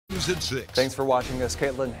News at 6. Thanks for watching us.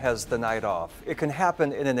 Caitlin has the night off. It can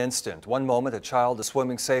happen in an instant. One moment a child is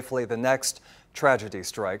swimming safely, the next tragedy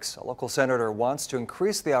strikes. A local senator wants to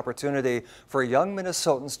increase the opportunity for young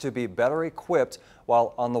Minnesotans to be better equipped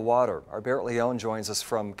while on the water. Our Barrett Leone joins us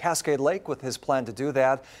from Cascade Lake with his plan to do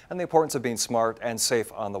that and the importance of being smart and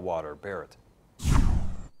safe on the water. Barrett.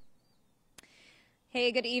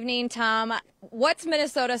 Hey, good evening, Tom. What's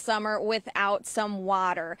Minnesota summer without some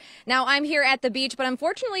water? Now, I'm here at the beach, but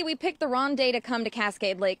unfortunately we picked the wrong day to come to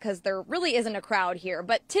Cascade Lake because there really isn't a crowd here.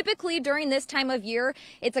 But typically during this time of year,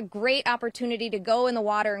 it's a great opportunity to go in the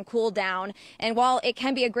water and cool down. And while it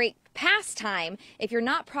can be a great pastime, if you're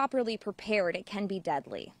not properly prepared, it can be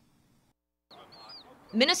deadly.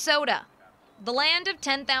 Minnesota, the land of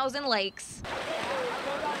 10,000 lakes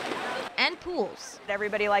and pools.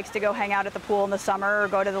 Everybody likes to go hang out at the pool in the summer or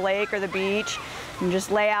go to the lake or the beach and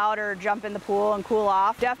just lay out or jump in the pool and cool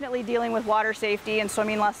off. Definitely dealing with water safety and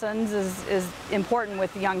swimming lessons is important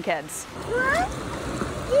with young kids. 1,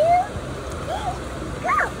 2, 3,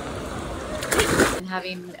 go!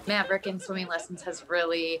 Having Maverick in swimming lessons has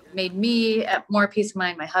really made me more peace of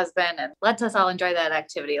mind, my husband, and lets us all enjoy that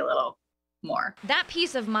activity a little more. That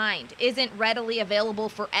peace of mind isn't readily available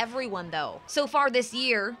for everyone, though. So far this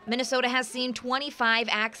year, Minnesota has seen 25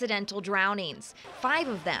 accidental drownings, 5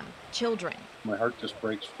 of them children. My heart just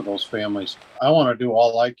breaks for those families. I want to do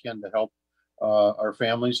all I can to help our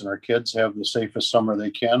families and our kids have the safest summer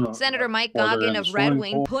they can. Senator Mike Goggin of Red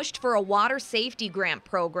Wing pushed for a water safety grant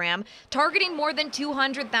program targeting more than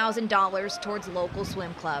 $200,000 towards local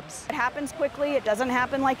swim clubs. It happens quickly. It doesn't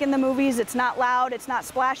happen like in the movies. It's not loud. It's not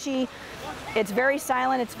splashy. It's very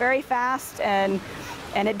silent. It's very fast. And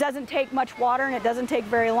it doesn't take much water, and it doesn't take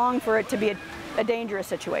very long for it to be a dangerous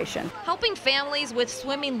situation. Helping families with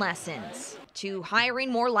swimming lessons to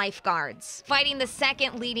hiring more lifeguards, fighting the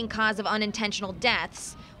second leading cause of unintentional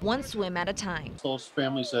deaths, one swim at a time. Those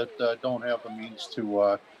families that don't have the means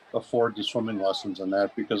to afford the swimming lessons and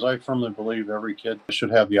that, because I firmly believe every kid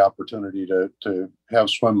should have the opportunity to have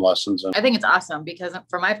swim lessons. I think it's awesome because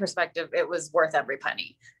from my perspective, it was worth every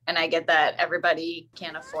penny. And I get that everybody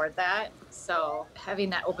can't afford that. So having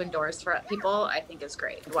that open doors for people, I think is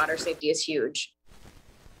great. Water safety is huge.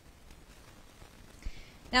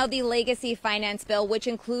 Now, the legacy finance bill, which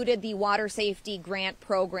included the water safety grant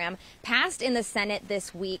program, passed in the Senate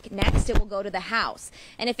this week. Next, it will go to the House.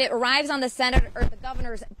 And if it arrives on the Senate or the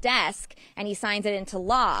governor's desk and he signs it into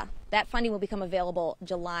law, that funding will become available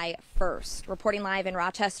July 1st. Reporting live in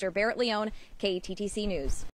Rochester, Barrett Leone, KTTC News.